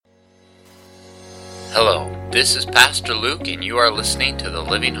Hello, this is Pastor Luke, and you are listening to the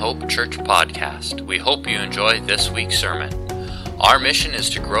Living Hope Church podcast. We hope you enjoy this week's sermon. Our mission is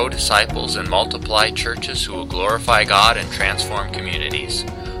to grow disciples and multiply churches who will glorify God and transform communities.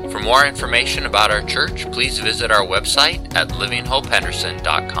 For more information about our church, please visit our website at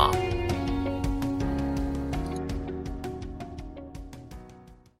livinghopehenderson.com.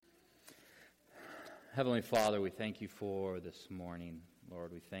 Heavenly Father, we thank you for this morning.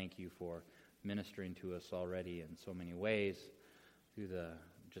 Lord, we thank you for ministering to us already in so many ways through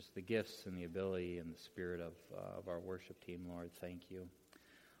the gifts and the ability and the spirit of our worship team. Lord, thank you.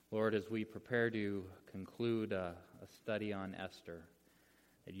 Lord, as we prepare to conclude a study on Esther,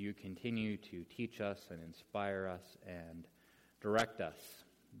 that you continue to teach us and inspire us and direct us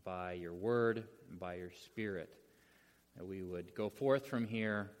by your word and by your spirit, that we would go forth from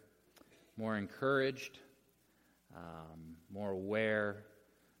here more encouraged, more aware,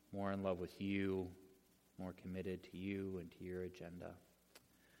 more in love with you, more committed to you and to your agenda.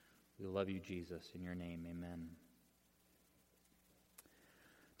 We love you, Jesus. In your name, amen.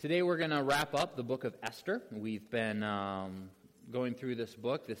 Today we're going to wrap up the book of Esther. We've been going through this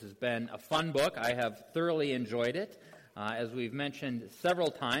book. This has been a fun book. I have thoroughly enjoyed it. As we've mentioned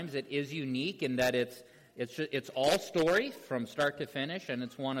several times, it is unique in that it's all story from start to finish, and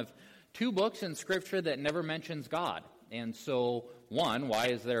it's one of two books in Scripture that never mentions God. And so, one, why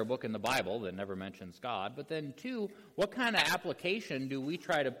is there a book in the Bible that never mentions God? But then, two, what kind of application do we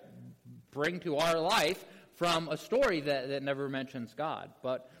try to bring to our life from a story that never mentions God?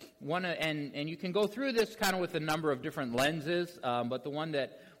 But and you can go through this kind of with a number of different lenses, but the one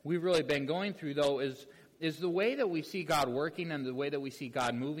that we've really been going through, though, is the way that we see God working and the way that we see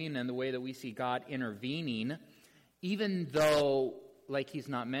God moving and the way that we see God intervening, even though like he's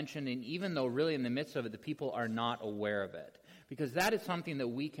not mentioned, and even though really in the midst of it, the people are not aware of it. Because that is something that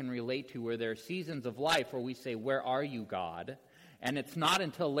we can relate to, where there are seasons of life where we say, where are you, God? And it's not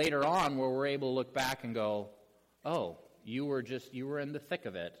until later on where we're able to look back and go, oh, you were in the thick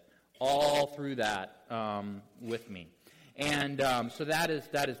of it, all through that with me. And so that is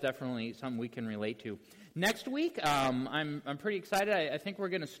definitely something we can relate to. Next week, I'm pretty excited. I think we're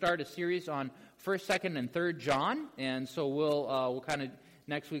going to start a series on 1st, 2nd, and 3rd John, and so we'll kind of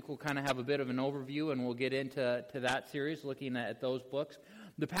next week we'll kind of have a bit of an overview, and we'll get into that series, looking at those books.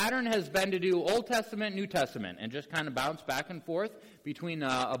 The pattern has been to do Old Testament, New Testament, and just kind of bounce back and forth between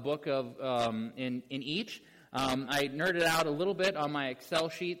a book of in each. I nerded out a little bit on my Excel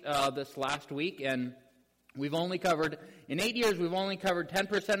sheet this last week, and we've only covered, in 8 years, we've only covered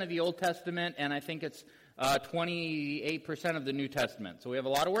 10% of the Old Testament, and I think it's 28% of the New Testament. So we have a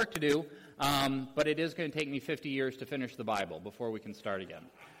lot of work to do, but it is going to take me 50 years to finish the Bible before we can start again.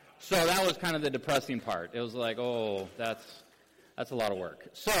 So that was kind of the depressing part. It was like, oh, that's a lot of work.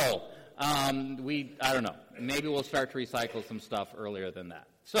 So I don't know. Maybe we'll start to recycle some stuff earlier than that.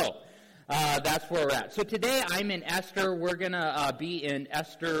 So that's where we're at. So today I'm in Esther. We're going to be in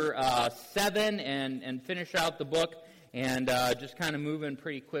Esther 7 and finish out the book and just kind of moving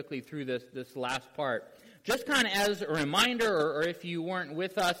pretty quickly through this last part. Just kind of as a reminder, or if you weren't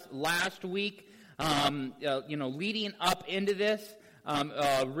with us last week, leading up into this,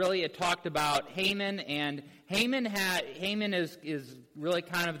 really it talked about Haman, and Haman is really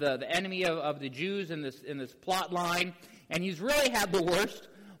kind of the enemy of the Jews in this plot line, and he's really had the worst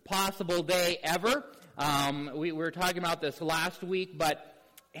possible day ever. We were talking about this last week, but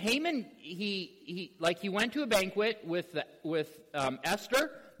Haman he went to a banquet with Esther,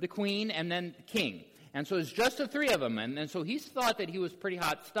 the queen, and then the king. And so it's just the three of them. And so he thought that he was pretty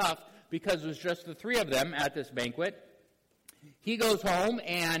hot stuff because it was just the three of them at this banquet. He goes home,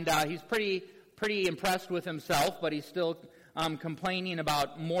 and he's pretty impressed with himself, but he's still complaining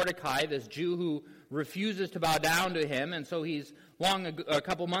about Mordecai, this Jew who refuses to bow down to him. And so he's a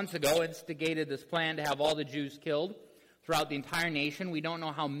couple months ago instigated this plan to have all the Jews killed throughout the entire nation. We don't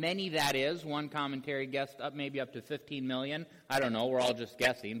know how many that is. One commentary guessed maybe up to 15 million. I don't know. We're all just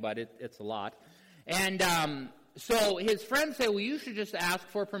guessing, but it's a lot. And so his friends say, well, you should just ask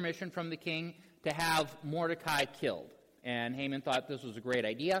for permission from the king to have Mordecai killed. And Haman thought this was a great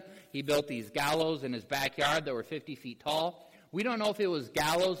idea. He built these gallows in his backyard that were 50 feet tall. We don't know if it was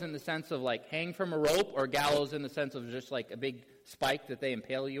gallows in the sense of like hang from a rope, or gallows in the sense of just like a big spike that they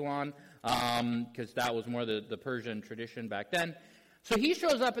impale you on, because that was more the Persian tradition back then. So he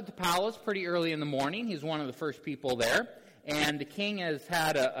shows up at the palace pretty early in the morning. He's one of the first people there. And the king has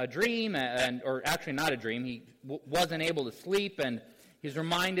had a dream, or actually not a dream. He wasn't able to sleep, and he's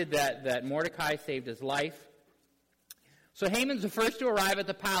reminded that Mordecai saved his life. So Haman's the first to arrive at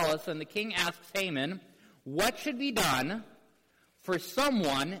the palace, and the king asks Haman, what should be done for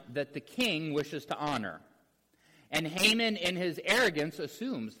someone that the king wishes to honor. And Haman, in his arrogance,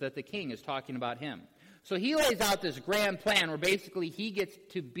 assumes that the king is talking about him. So he lays out this grand plan where basically he gets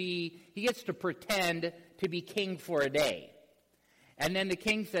to pretend to be king for a day. And then the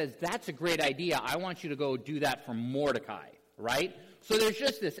king says, that's a great idea. I want you to go do that for Mordecai, right? So there's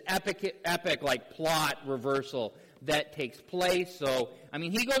just this epic like plot reversal that takes place. So, I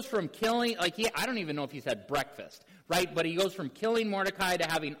mean, he goes from killing, I don't even know if he's had breakfast, right? But he goes from killing Mordecai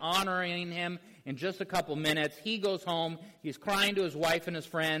to honoring him in just a couple minutes. He goes home. He's crying to his wife and his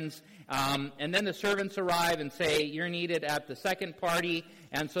friends. And then the servants arrive and say, you're needed at the second party.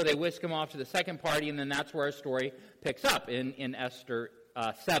 And so they whisk him off to the second party. And then that's where our story picks up in Esther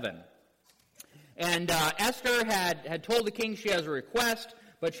 7. And Esther had told the king she has a request,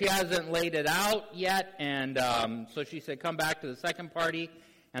 but she hasn't laid it out yet. And so she said, come back to the second party.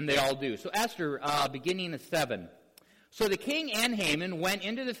 And they all do. So Esther, beginning of 7. So the king and Haman went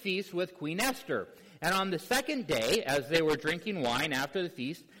into the feast with Queen Esther. And on the second day, as they were drinking wine after the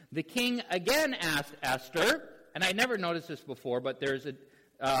feast, the king again asked Esther, and I never noticed this before, but there's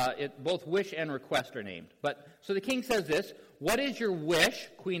both wish and request are named. So the king says this, what is your wish,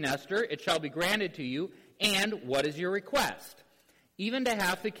 Queen Esther? It shall be granted to you. And what is your request? Even to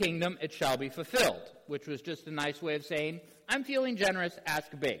half the kingdom it shall be fulfilled, which was just a nice way of saying, I'm feeling generous, ask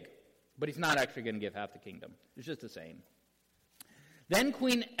big. But he's not actually going to give half the kingdom. It's just a saying. Then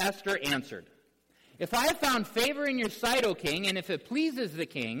Queen Esther answered, if I have found favor in your sight, O king, and if it pleases the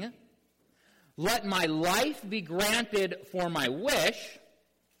king, let my life be granted for my wish,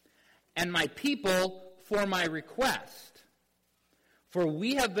 and my people for my request. For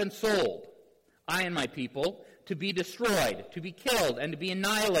we have been sold, I and my people, to be destroyed, to be killed, and to be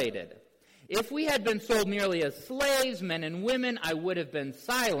annihilated. If we had been sold merely as slaves, men and women, I would have been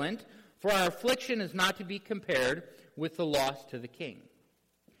silent, for our affliction is not to be compared with the loss to the king.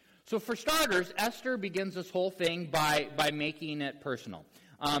 So for starters, Esther begins this whole thing by making it personal.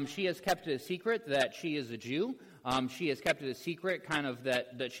 She has kept it a secret that she is a Jew. She has kept it a secret kind of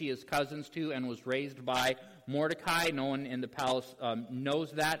that she is cousins to and was raised by Mordecai. No one in the palace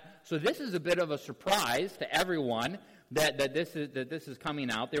knows that. So this is a bit of a surprise to everyone that this is coming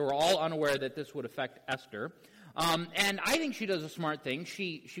out. They were all unaware that this would affect Esther. And I think she does a smart thing.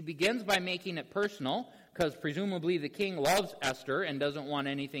 She begins by making it personal, because presumably the king loves Esther and doesn't want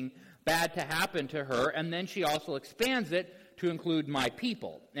anything bad to happen to her. And then she also expands it to include my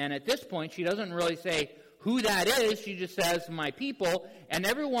people. And at this point, she doesn't really say who that is. She just says my people. And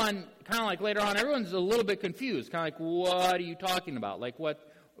everyone, kind of like later on, everyone's a little bit confused. Kind of like, what are you talking about? Like what?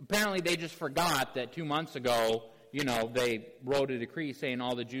 Apparently they just forgot that 2 months ago, they wrote a decree saying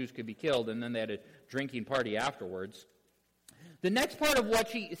all the Jews could be killed, and then they had a drinking party afterwards. The next part of what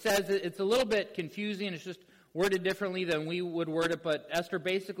she says, it's a little bit confusing. It's just worded differently than we would word it. But Esther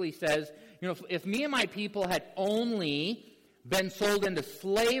basically says, if me and my people had only been sold into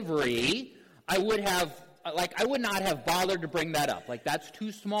slavery, I would not have bothered to bring that up. Like, that's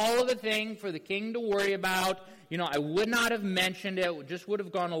too small of a thing for the king to worry about. I would not have mentioned it. Just would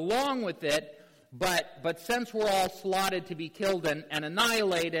have gone along with it. But since we're all slotted to be killed and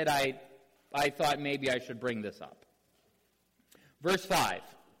annihilated, I thought maybe I should bring this up. Verse 5,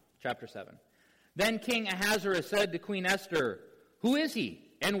 chapter 7. Then King Ahasuerus said to Queen Esther, who is he,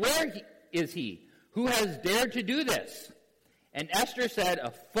 and where is he? Who has dared to do this? And Esther said,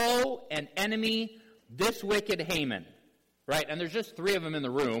 a foe, an enemy, this wicked Haman. Right? And there's just 3 of them in the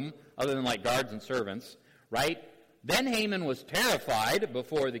room, other than like guards and servants. Right? Then Haman was terrified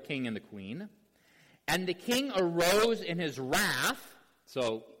before the king and the queen. And the king arose in his wrath,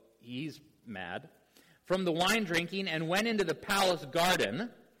 so he's mad, from the wine drinking and went into the palace garden.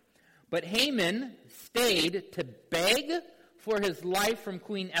 But Haman stayed to beg for his life from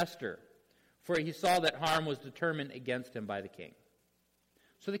Queen Esther, for he saw that harm was determined against him by the king.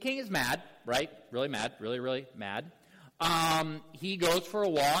 So the king is mad, right? Really mad, really mad. He goes for a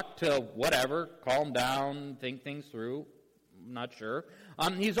walk to whatever, calm down, think things through. I'm not sure.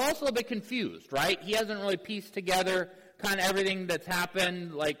 He's also a bit confused, right? He hasn't really pieced together kind of everything that's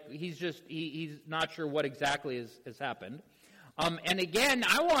happened. Like, he's not sure what exactly has happened. And again,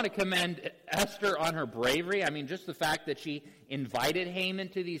 I want to commend Esther on her bravery. I mean, just the fact that she invited Haman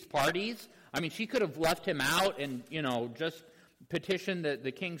to these parties. I mean, she could have left him out and, just petitioned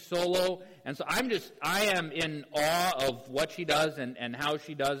the king solo. And so I am in awe of what she does and how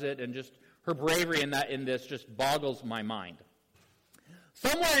she does it, and just her bravery in this just boggles my mind.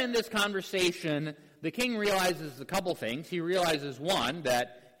 Somewhere in this conversation, the king realizes a couple things. He realizes, one,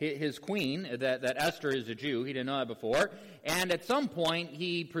 that his queen, that Esther is a Jew. He didn't know that before. And at some point,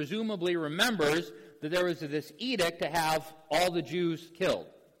 he presumably remembers that there was this edict to have all the Jews killed.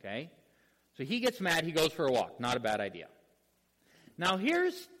 Okay? So he gets mad, he goes for a walk. Not a bad idea. Now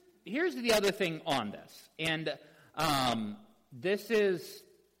here's the other thing on this. And this is,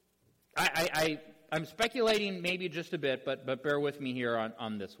 I'm speculating maybe just a bit, but bear with me here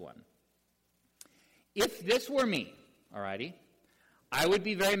on this one. If this were me, alrighty, I would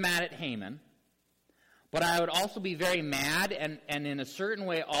be very mad at Haman, but I would also be very mad and in a certain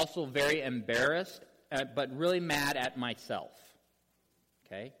way also very embarrassed, but really mad at myself.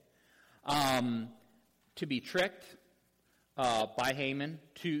 Okay? To be tricked by Haman,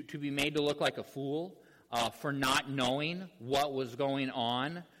 to be made to look like a fool, for not knowing what was going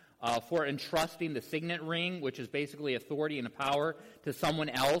on, for entrusting the signet ring, which is basically authority and power, to someone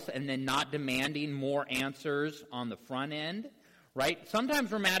else, and then not demanding more answers on the front end, right?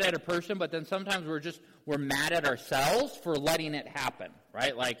 Sometimes we're mad at a person, but then sometimes we're mad at ourselves for letting it happen,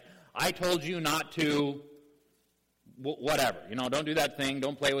 right? Like, I told you not to, whatever, don't do that thing,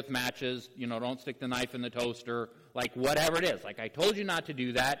 don't play with matches, don't stick the knife in the toaster, like whatever it is. Like, I told you not to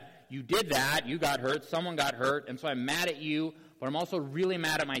do that, you did that, you got hurt, someone got hurt, and so I'm mad at you, but I'm also really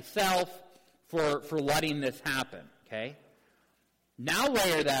mad at myself for letting this happen, okay? Now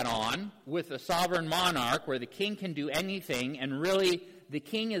layer that on with a sovereign monarch where the king can do anything, and really the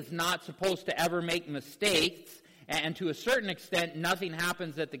king is not supposed to ever make mistakes, and to a certain extent nothing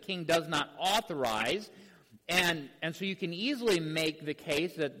happens that the king does not authorize, and so you can easily make the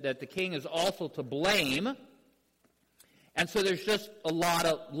case that the king is also to blame, and so there's just a lot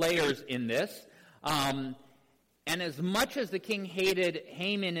of layers in this. And as much as the king hated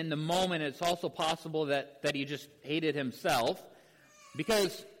Haman in the moment, it's also possible that he just hated himself.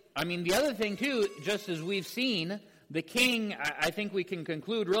 Because, the other thing too, just as we've seen, the king, I think we can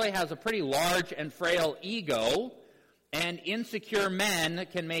conclude, really has a pretty large and frail ego, and insecure men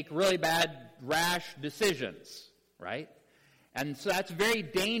can make really bad, rash decisions, right? And so that's very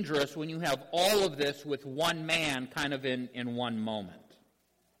dangerous when you have all of this with one man kind of in one moment.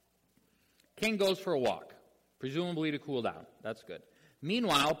 King goes for a walk, presumably to cool down. That's good.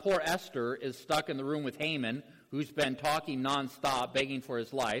 Meanwhile, poor Esther is stuck in the room with Haman, who's been talking nonstop, begging for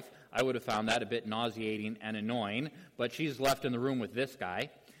his life. I would have found that a bit nauseating and annoying, but she's left in the room with this guy.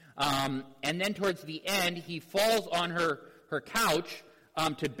 And then towards the end, he falls on her couch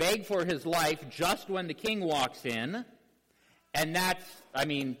to beg for his life just when the king walks in. And that's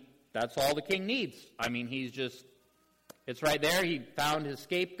all the king needs. It's right there. He found his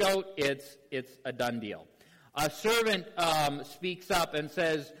scapegoat. It's a done deal. A servant speaks up and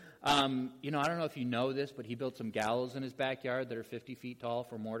says, I don't know if you know this, but he built some gallows in his backyard that are 50 feet tall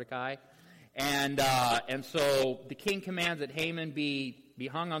for Mordecai. And so the king commands that Haman be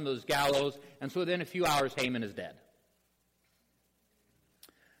hung on those gallows, and so within a few hours, Haman is dead.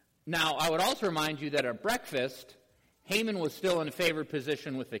 Now, I would also remind you that at breakfast, Haman was still in a favored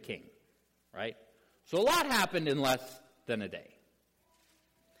position with the king, right? So a lot happened in less than a day.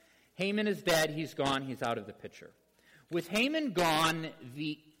 Haman is dead, he's gone, he's out of the picture. With Haman gone,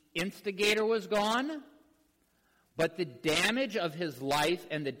 the instigator was gone, but the damage of his life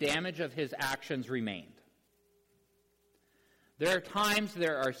and the damage of his actions remained. There are times,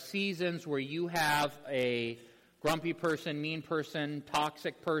 there are seasons where you have a grumpy person, mean person,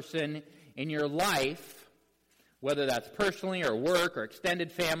 toxic person in your life, whether that's personally or work or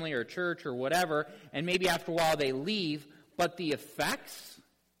extended family or church or whatever, and maybe after a while they leave, but the effects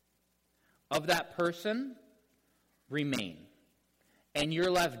of that person remain. And you're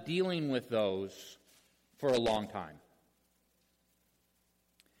left dealing with those for a long time.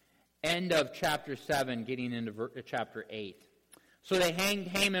 End of chapter 7, getting into chapter 8. So they hanged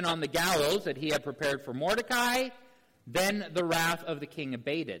Haman on the gallows that he had prepared for Mordecai. Then the wrath of the king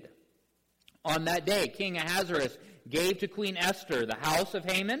abated. On that day, King Ahasuerus gave to Queen Esther the house of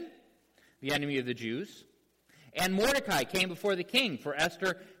Haman, the enemy of the Jews. And Mordecai came before the king, for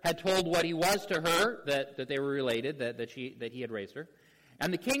Esther had told what he was to her, that they were related, that he had raised her.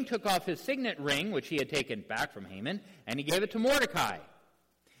 And the king took off his signet ring, which he had taken back from Haman, and he gave it to Mordecai.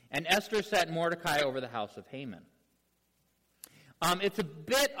 And Esther set Mordecai over the house of Haman. It's a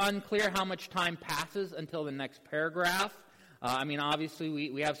bit unclear how much time passes until the next paragraph. Obviously,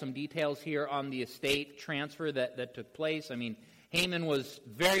 we have some details here on the estate transfer that took place. Haman was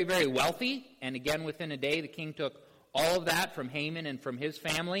very, very wealthy, and again, within a day, the king took all of that from Haman and from his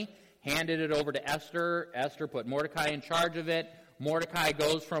family, handed it over to Esther. Esther put Mordecai in charge of it. Mordecai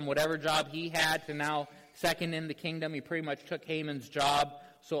goes from whatever job he had to now second in the kingdom. He pretty much took Haman's job,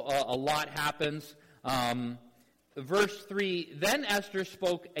 so a lot happens. Verse 3, then Esther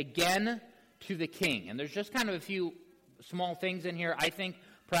spoke again to the king. And there's just kind of a few small things in here. I think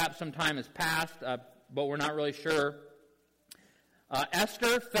perhaps some time has passed. but we're not really sure.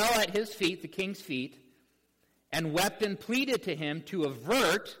 Esther fell at his feet, the king's feet, and wept and pleaded to him to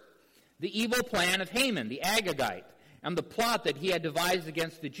avert the evil plan of Haman, the Agagite, and the plot that he had devised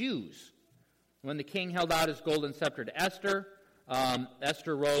against the Jews. When the king held out his golden scepter to Esther,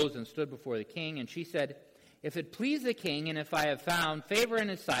 Esther rose and stood before the king, and she said, "If it please the king, and if I have found favor in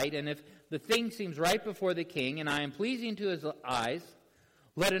his sight, and if the thing seems right before the king, and I am pleasing to his eyes,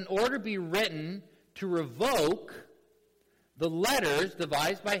 let an order be written to revoke the letters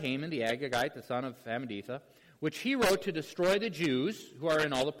devised by Haman the Agagite, the son of Hammedatha, which he wrote to destroy the Jews who are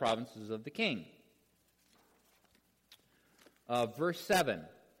in all the provinces of the king." Verse 7,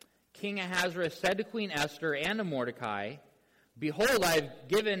 King Ahasuerus said to Queen Esther and to Mordecai, "Behold, I've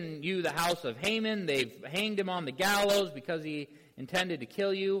given you the house of Haman. They've hanged him on the gallows because he intended to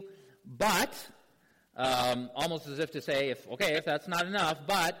kill you. But," almost as if to say, if that's not enough,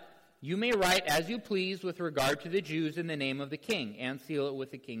 "but you may write as you please with regard to the Jews in the name of the king, and seal it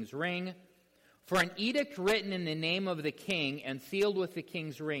with the king's ring. For an edict written in the name of the king and sealed with the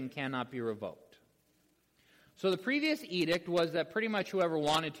king's ring cannot be revoked." So the previous edict was that pretty much whoever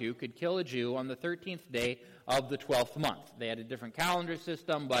wanted to could kill a Jew on the 13th day of the 12th month. They had a different calendar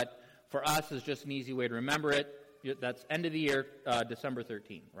system, but for us, it's just an easy way to remember it. That's end of the year, December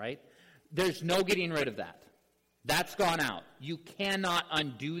 13, right? There's no getting rid of that. That's gone out. You cannot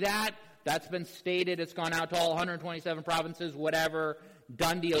undo that. That's been stated. It's gone out to all 127 provinces, whatever.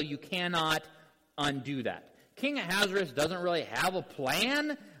 Done deal. You cannot undo that. King Ahasuerus doesn't really have a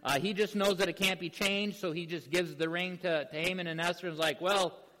plan. He just knows that it can't be changed, so he just gives the ring to Haman and Esther and is like,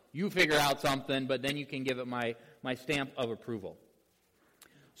 "Well, you figure out something, but then you can give it my stamp of approval."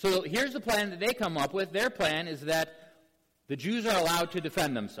 So here's the plan that they come up with. Their plan is that the Jews are allowed to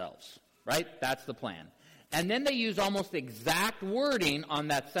defend themselves, right? That's the plan. And then they use almost exact wording on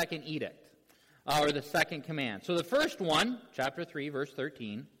that second edict, or the second command. So the first one, chapter 3, verse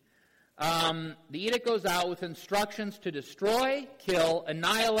 13, the edict goes out with instructions to destroy, kill,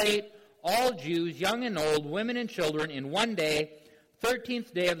 annihilate all Jews, young and old, women and children, in one day,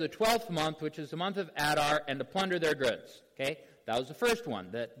 13th day of the 12th month, which is the month of Adar, and to plunder their goods. Okay, that was the first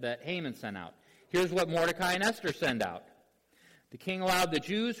one that Haman sent out. Here's what Mordecai and Esther send out. The king allowed the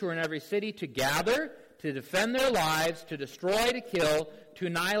Jews who were in every city to gather, to defend their lives, to destroy, to kill, to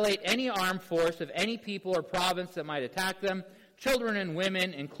annihilate any armed force of any people or province that might attack them, children and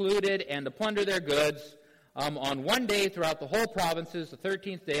women included, and to plunder their goods on one day throughout the whole provinces, the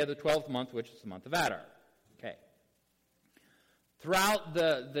 13th day of the 12th month, which is the month of Adar. Okay. Throughout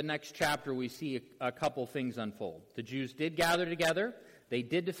the next chapter, we see a couple things unfold. The Jews did gather together. They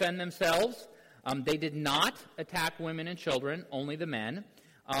did defend themselves. They did not attack women and children, only the men.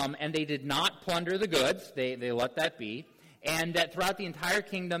 And they did not plunder the goods. They let that be. And that throughout the entire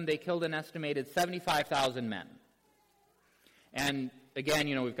kingdom, they killed an estimated 75,000 men. And again,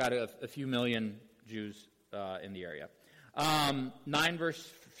 we've got a few million Jews in the area. 9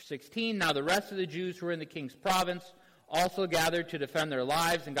 verse 16, "Now the rest of the Jews who were in the king's province also gathered to defend their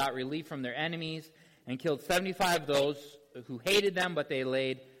lives and got relief from their enemies and killed 75 of those who hated them, but they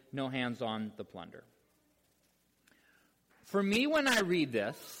laid no hands on the plunder." For me, when I read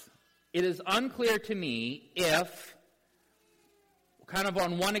this, it is unclear to me if, kind of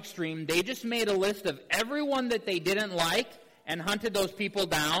on one extreme, they just made a list of everyone that they didn't like and hunted those people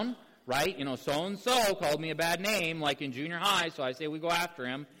down, right? So-and-so called me a bad name, like in junior high, so I say we go after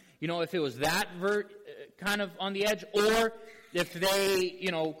him. If it was that kind of on the edge, or if they,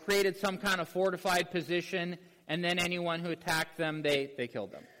 created some kind of fortified position, and then anyone who attacked them, they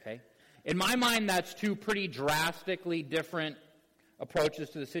killed them, okay? In my mind, that's two pretty drastically different approaches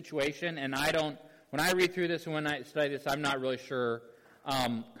to the situation, and when I read through this and when I study this, I'm not really sure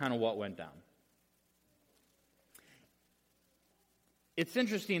kind of what went down. It's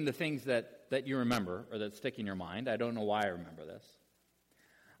interesting the things that you remember or that stick in your mind. I don't know why I remember this.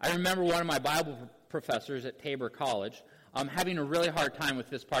 I remember one of my Bible professors at Tabor College having a really hard time with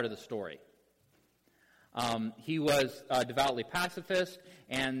this part of the story. He was devoutly pacifist,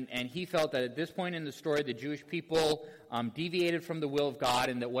 and he felt that at this point in the story, the Jewish people deviated from the will of God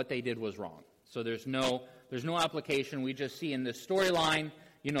and that what they did was wrong. So there's no application. We just see in this storyline,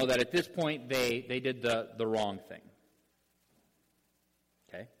 that at this point they did the wrong thing.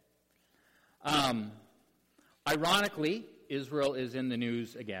 Okay. Ironically, Israel is in the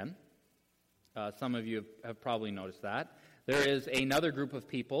news again. Some of you have probably noticed that. There is another group of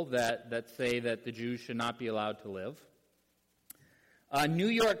people that say that the Jews should not be allowed to live. A New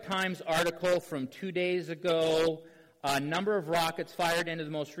York Times article from 2 days ago, a number of rockets fired into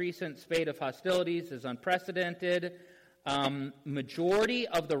the most recent spate of hostilities is unprecedented. Majority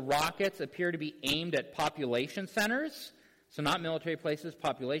of the rockets appear to be aimed at population centers, so not military places,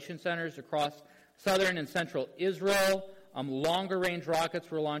 population centers across southern and central Israel. Longer-range rockets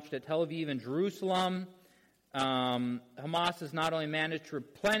were launched at Tel Aviv and Jerusalem. Hamas has not only managed to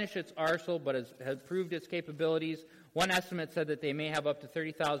replenish its arsenal, but has improved its capabilities. One estimate said that they may have up to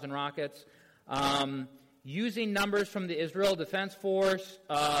 30,000 rockets. Using numbers from the Israel Defense Force,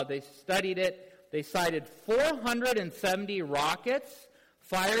 they studied it. They cited 470 rockets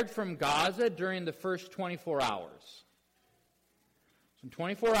fired from Gaza during the first 24 hours. So in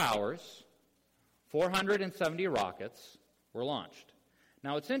 24 hours, 470 rockets were launched.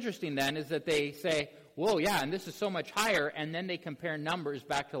 Now, what's interesting then is that they say, whoa, yeah, and this is so much higher, and then they compare numbers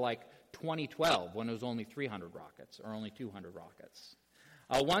back to like 2012 when it was only 300 rockets or only 200 rockets.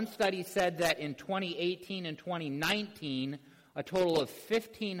 One study said that in 2018 and 2019, a total of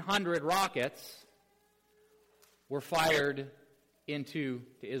 1,500 rockets were fired into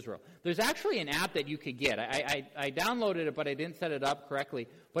Israel. There's actually an app that you could get. I downloaded it, but I didn't set it up correctly.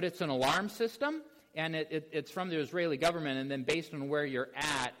 But it's an alarm system, and it's from the Israeli government, and then based on where you're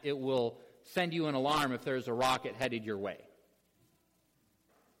at, it will send you an alarm if there's a rocket headed your way.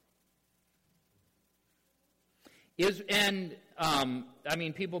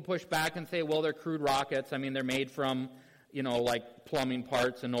 People push back and say, well, they're crude rockets. I mean, they're made from, like plumbing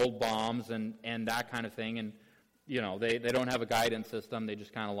parts and old bombs and that kind of thing. And, they don't have a guidance system. They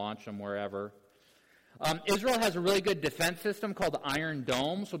just kind of launch them wherever. Israel has a really good defense system called the Iron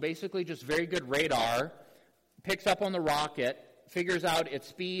Dome. So basically just very good radar, picks up on the rocket, figures out its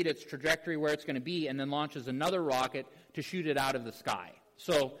speed, its trajectory, where it's going to be, and then launches another rocket to shoot it out of the sky.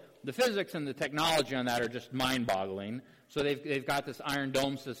 So the physics and the technology on that are just mind-boggling. So they've got this Iron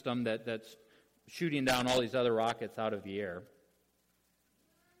Dome system that's shooting down all these other rockets out of the air.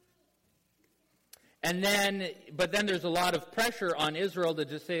 But then there's a lot of pressure on Israel to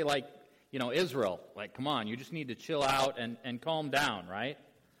just say, Israel, come on, you just need to chill out and calm down, right?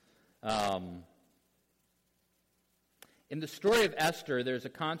 In the story of Esther, there's a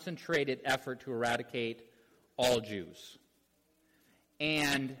concentrated effort to eradicate all Jews.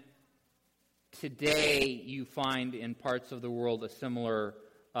 And today you find in parts of the world a similar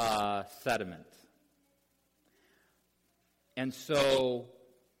sentiment. And so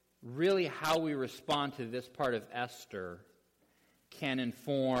really how we respond to this part of Esther can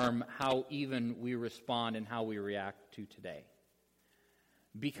inform how even we respond and how we react to today.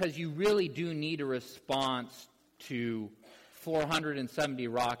 Because you really do need a response to 470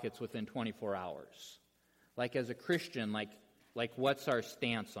 rockets within 24 hours. Like as a Christian, like what's our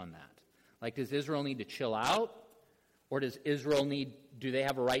stance on that? Like, does Israel need to chill out? Or do they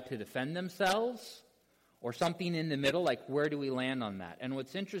have a right to defend themselves? Or something in the middle? Like, where do we land on that? And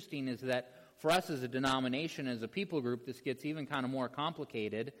what's interesting is that for us as a denomination, as a people group, this gets even kind of more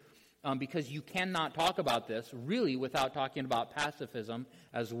complicated because you cannot talk about this really without talking about pacifism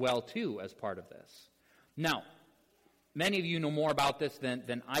as well, too, as part of this. Now, many of you know more about this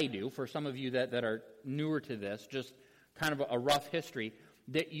than I do. For some of you that are newer to this, just kind of a rough history,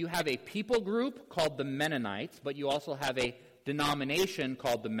 that you have a people group called the Mennonites, but you also have a denomination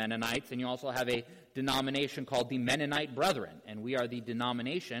called the Mennonites, and you also have a denomination called the Mennonite Brethren. And we are the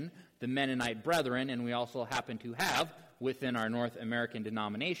denomination, the Mennonite Brethren, and we also happen to have, within our North American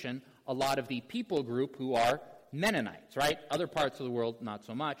denomination, a lot of the people group who are Mennonites, right? Other parts of the world, not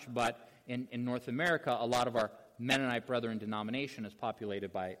so much, but in North America, a lot of our Mennonite Brethren denomination is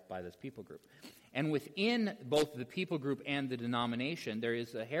populated by this people group. And within both the people group and the denomination, there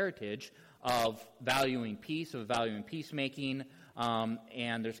is a heritage of valuing peace, of valuing peacemaking,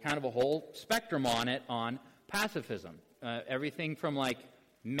 and there's kind of a whole spectrum on it on pacifism. Everything from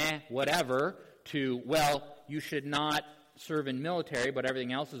whatever, to, you should not serve in military, but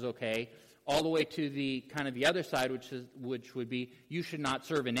everything else is okay, all the way to the kind of the other side, which would be you should not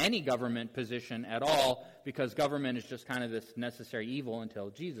serve in any government position at all, because government is just kind of this necessary evil until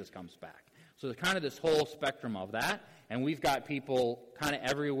Jesus comes back. So there's kind of this whole spectrum of that, and we've got people kind of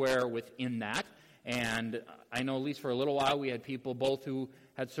everywhere within that. And I know at least for a little while we had people both who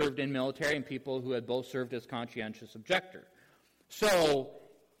had served in military and people who had both served as conscientious objector. So,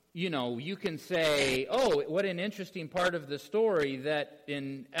 you can say, oh, what an interesting part of the story that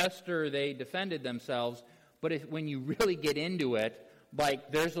in Esther they defended themselves. But when you really get into it,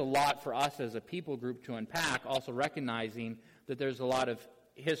 there's a lot for us as a people group to unpack, also recognizing that there's a lot of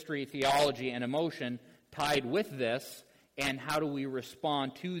history, theology, and emotion tied with this, and how do we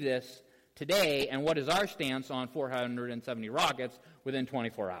respond to this today, and what is our stance on 470 rockets within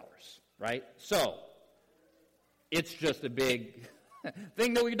 24 hours, right? So, it's just a big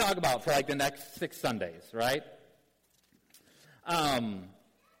thing that we can talk about for the next 6 Sundays, right?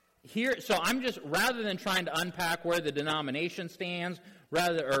 So I'm just, rather than trying to unpack where the denomination stands,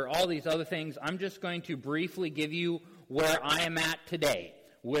 or all these other things, I'm just going to briefly give you where I am at today,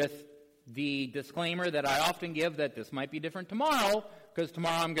 with the disclaimer that I often give that this might be different tomorrow, because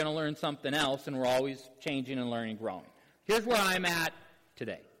tomorrow I'm going to learn something else, and we're always changing and learning, growing. Here's where I'm at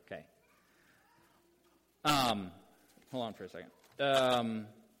today. Okay. Hold on for a second.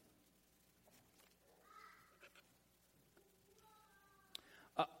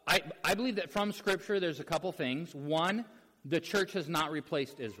 I believe that from Scripture there's a couple things. One, the church has not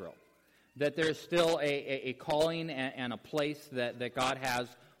replaced Israel. That there's still a calling and a place that God has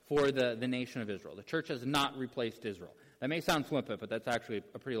for the nation of Israel. The church has not replaced Israel. That may sound flippant, but that's actually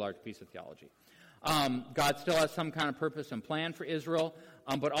a pretty large piece of theology. God still has some kind of purpose and plan for Israel,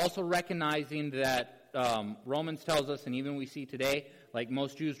 but also recognizing that Romans tells us, and even we see today, like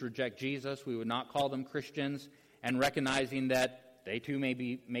most Jews reject Jesus, we would not call them Christians, and recognizing that they too may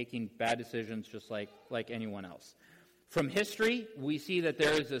be making bad decisions just like anyone else. From history, we see that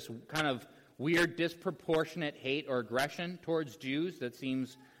there is this kind of weird disproportionate hate or aggression towards Jews that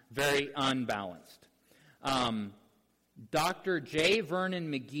seems very unbalanced. Dr. J.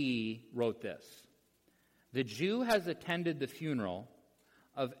 Vernon McGee wrote this: "The Jew has attended the funeral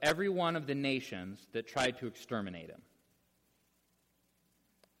of every one of the nations that tried to exterminate him."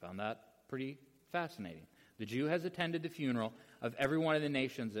 Found that pretty fascinating. The Jew has attended the funeral of every one of the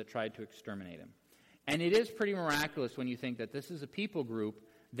nations that tried to exterminate him. And it is pretty miraculous when you think that this is a people group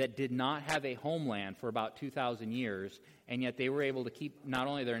that did not have a homeland for about 2,000 years, and yet they were able to keep not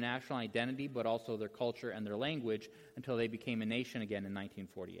only their national identity, but also their culture and their language until they became a nation again in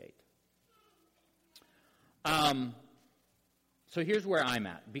 1948. So here's where I'm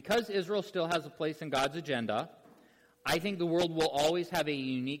at. Because Israel still has a place in God's agenda, I think the world will always have a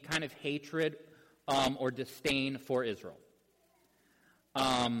unique kind of hatred or disdain for Israel.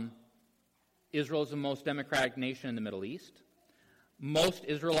 Israel is the most democratic nation in the Middle East. Most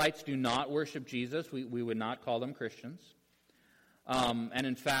Israelites do not worship Jesus. We would not call them Christians. And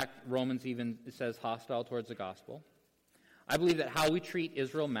in fact, Romans even says hostile towards the gospel. I believe that how we treat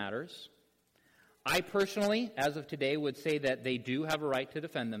Israel matters. I personally, as of today, would say that they do have a right to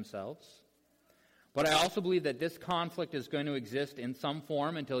defend themselves. But I also believe that this conflict is going to exist in some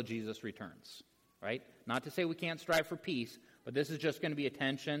form until Jesus returns. Right? Not to say we can't strive for peace, but this is just going to be a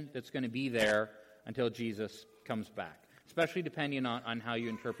tension that's going to be there until Jesus comes back, especially depending on how you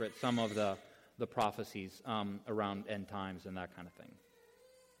interpret some of the prophecies around end times and that kind of thing.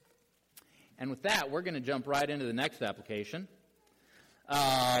 And with that, we're going to jump right into the next application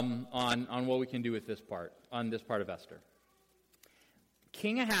on what we can do with this part of Esther.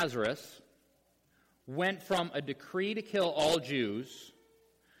 King Ahasuerus went from a decree to kill all Jews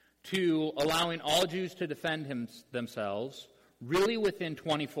to allowing all Jews to defend themselves really within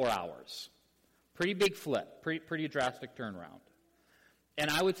 24 hours. Pretty big flip, pretty drastic turnaround.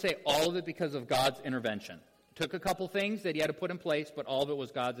 And I would say all of it because of God's intervention. It took a couple things that he had to put in place, but all of it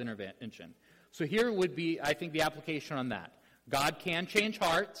was God's intervention. So here would be, I think, the application on that. God can change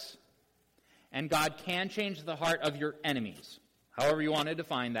hearts, and God can change the heart of your enemies. However you want to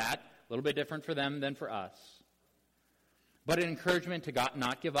define that. A little bit different for them than for us. But an encouragement to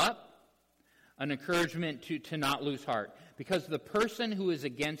not give up, an encouragement to not lose heart. Because the person who is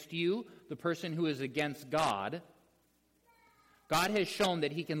against you, the person who is against God, God has shown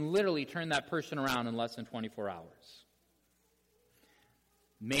that he can literally turn that person around in less than 24 hours.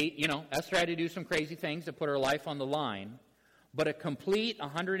 Esther had to do some crazy things to put her life on the line, but a complete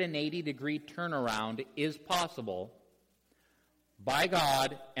 180-degree turnaround is possible by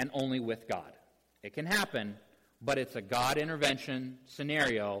God and only with God. It can happen, but it's a God intervention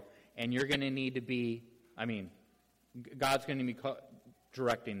scenario, and you're going to need to be, God's going to be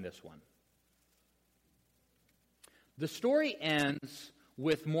directing this one. The story ends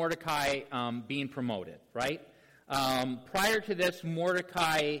with Mordecai being promoted, right? Prior to this,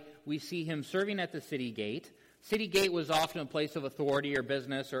 Mordecai, we see him serving at the city gate. City gate was often a place of authority or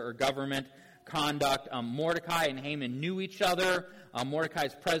business or government conduct. Mordecai and Haman knew each other.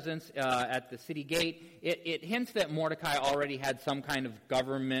 Mordecai's presence at the city gate, it hints that Mordecai already had some kind of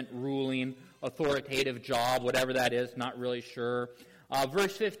government ruling, authoritative job, whatever that is, not really sure.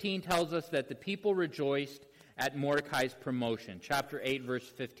 Verse 15 tells us that the people rejoiced at Mordecai's promotion. Chapter 8, verse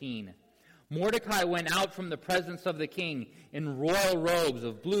 15. Mordecai went out from the presence of the king in royal robes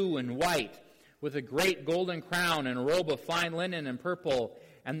of blue and white, with a great golden crown and a robe of fine linen and purple.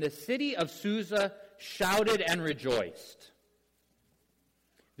 And the city of Susa shouted and rejoiced.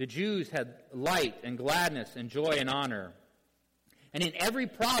 The Jews had light and gladness and joy and honor. And in every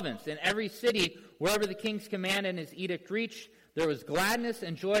province, in every city, wherever the king's command and his edict reached, There was gladness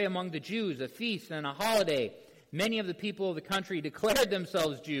and joy among the Jews, a feast and a holiday. Many of the people of the country declared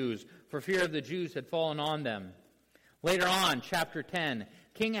themselves Jews, for fear of the Jews had fallen on them. Later on, chapter 10,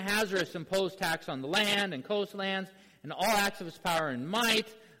 King Ahasuerus imposed tax on the land and coastlands and all acts of his power and might,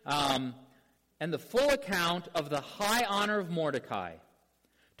 and the full account of the high honor of Mordecai,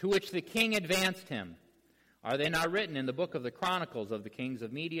 to which the king advanced him. Are they not written in the book of the Chronicles of the kings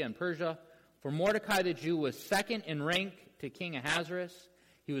of Media and Persia? For Mordecai the Jew was second in rank to King Ahasuerus.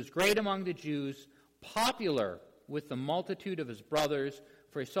 He was great among the Jews, popular with the multitude of his brothers,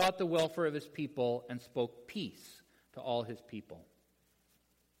 for he sought the welfare of his people and spoke peace to all his people.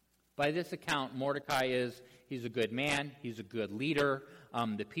 By this account, Mordecai he's a good man, he's a good leader.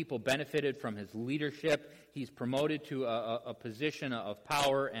 The people benefited from his leadership. He's promoted to a position of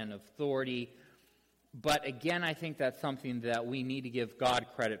power and authority. But again, I think that's something that we need to give God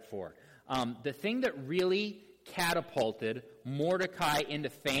credit for. The thing that really catapulted Mordecai into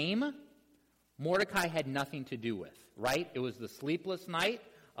fame, Mordecai had nothing to do with, right? It was the sleepless night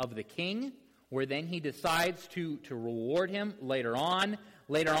of the king, where then he decides to reward him later on.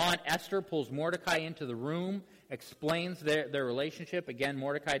 Later on, Esther pulls Mordecai into the room, explains their relationship. Again,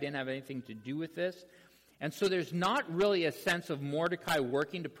 Mordecai didn't have anything to do with this. And so there's not really a sense of Mordecai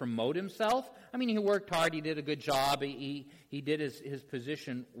working to promote himself. I mean, he worked hard, he did a good job, he did his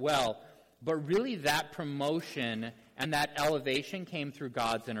position well. But really that promotion and that elevation came through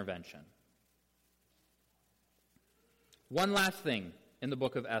God's intervention. One last thing in the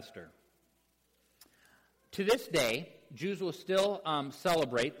book of Esther. To this day, Jews will still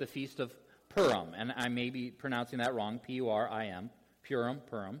celebrate the Feast of Purim, and I may be pronouncing that wrong, P-U-R-I-M,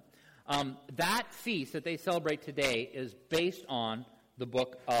 Purim. That feast that they celebrate today is based on the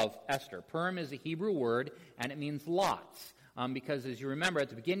book of Esther. Purim is a Hebrew word, and it means lots, because as you remember, at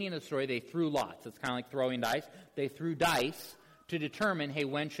the beginning of the story, they threw lots. It's kind of like throwing dice. They threw dice to determine, hey,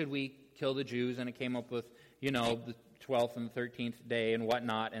 when should we kill the Jews? And it came up with, the 12th and the 13th day and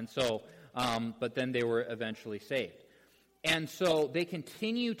whatnot, and so, but then they were eventually saved. And so they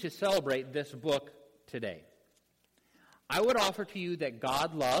continue to celebrate this book today. I would offer to you that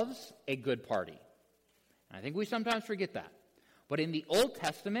God loves a good party. And I think we sometimes forget that. But in the Old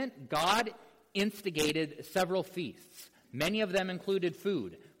Testament, God instigated several feasts. Many of them included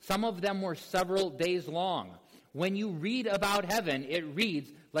food. Some of them were several days long. When you read about heaven, it reads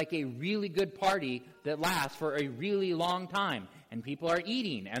like a really good party that lasts for a really long time. And people are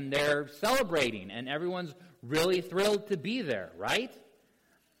eating, and they're celebrating, and everyone's really thrilled to be there, right?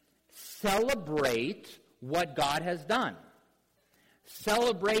 Celebrate what God has done.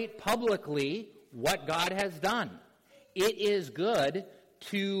 Celebrate publicly what God has done. It is good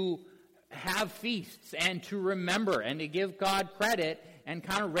to have feasts and to remember and to give God credit and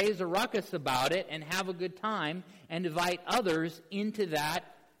kind of raise a ruckus about it and have a good time and invite others into that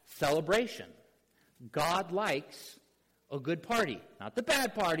celebration. God likes a good party. Not the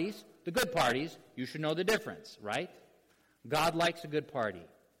bad parties, the good parties. You should know the difference, right? God likes a good party.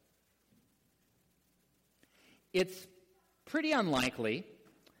 It's pretty unlikely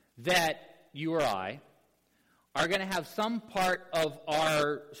that you or I are going to have some part of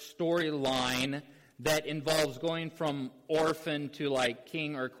our storyline that involves going from orphan to like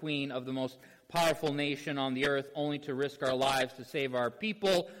king or queen of the most powerful nation on the earth, only to risk our lives to save our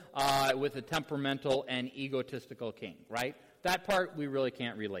people with a temperamental and egotistical king, right? That part we really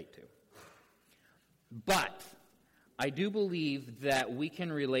can't relate to. But I do believe that we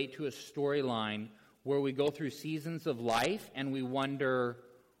can relate to a storyline where we go through seasons of life and we wonder,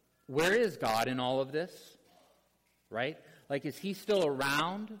 where is God in all of this? Right? Like, is he still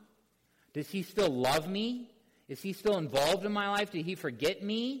around? Does he still love me? Is he still involved in my life? Did he forget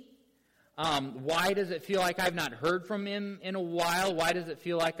me? Why does it feel like I've not heard from him in a while? Why does it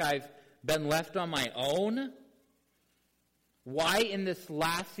feel like I've been left on my own? Why in this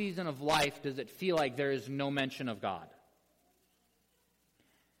last season of life does it feel like there is no mention of God?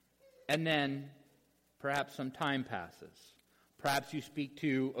 And then perhaps some time passes. Perhaps you speak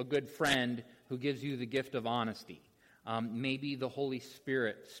to a good friend who gives you the gift of honesty. Maybe the Holy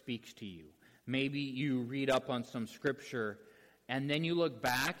Spirit speaks to you. Maybe you read up on some scripture, and then you look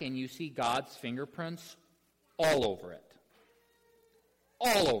back and you see God's fingerprints all over it.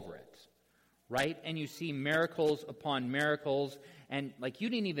 All over it. Right? And you see miracles upon miracles, and like you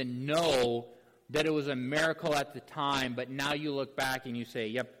didn't even know that it was a miracle at the time, but now you look back and you say,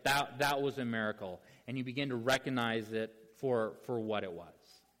 yep, that was a miracle. And you begin to recognize it for what it was.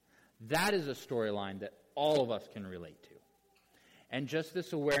 That is a storyline that all of us can relate to. And just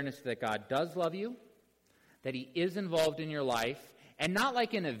this awareness that God does love you, that he is involved in your life, and not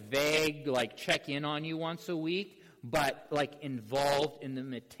like in a vague, like check in on you once a week, but like involved in the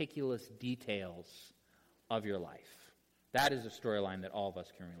meticulous details of your life. That is a storyline that all of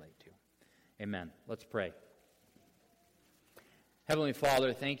us can relate to. Amen. Let's pray. Heavenly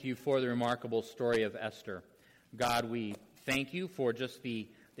Father, thank you for the remarkable story of Esther. God, we thank you for just the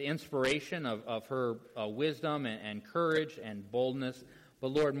inspiration of her wisdom and courage and boldness. But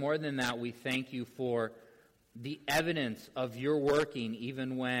Lord, more than that, we thank you for the evidence of your working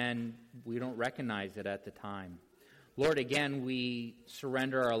even when we don't recognize it at the time. Lord, again, we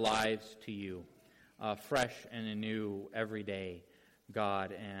surrender our lives to you, fresh and anew every day,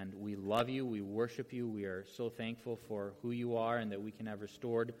 God, and we love you, we worship you, we are so thankful for who you are and that we can have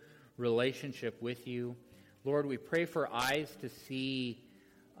restored relationship with you. Lord, we pray for eyes to see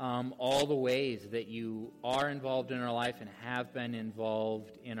all the ways that you are involved in our life and have been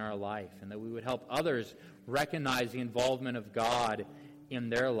involved in our life, and that we would help others recognize the involvement of God in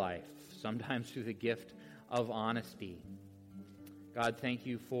their life, sometimes through the gift of honesty. God, thank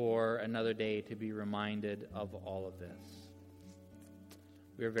you for another day to be reminded of all of this.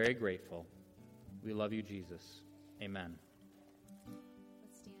 We are very grateful. We love you, Jesus. Amen.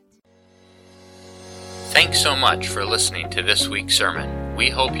 Thanks so much for listening to this week's sermon. We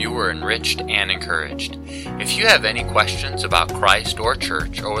hope you were enriched and encouraged. If you have any questions about Christ or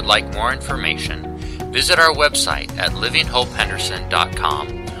church or would like more information, visit our website at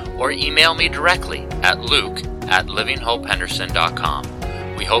livinghopehenderson.com or email me directly at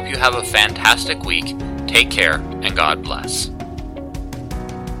luke@livinghopehenderson.com. We hope you have a fantastic week. Take care and God bless.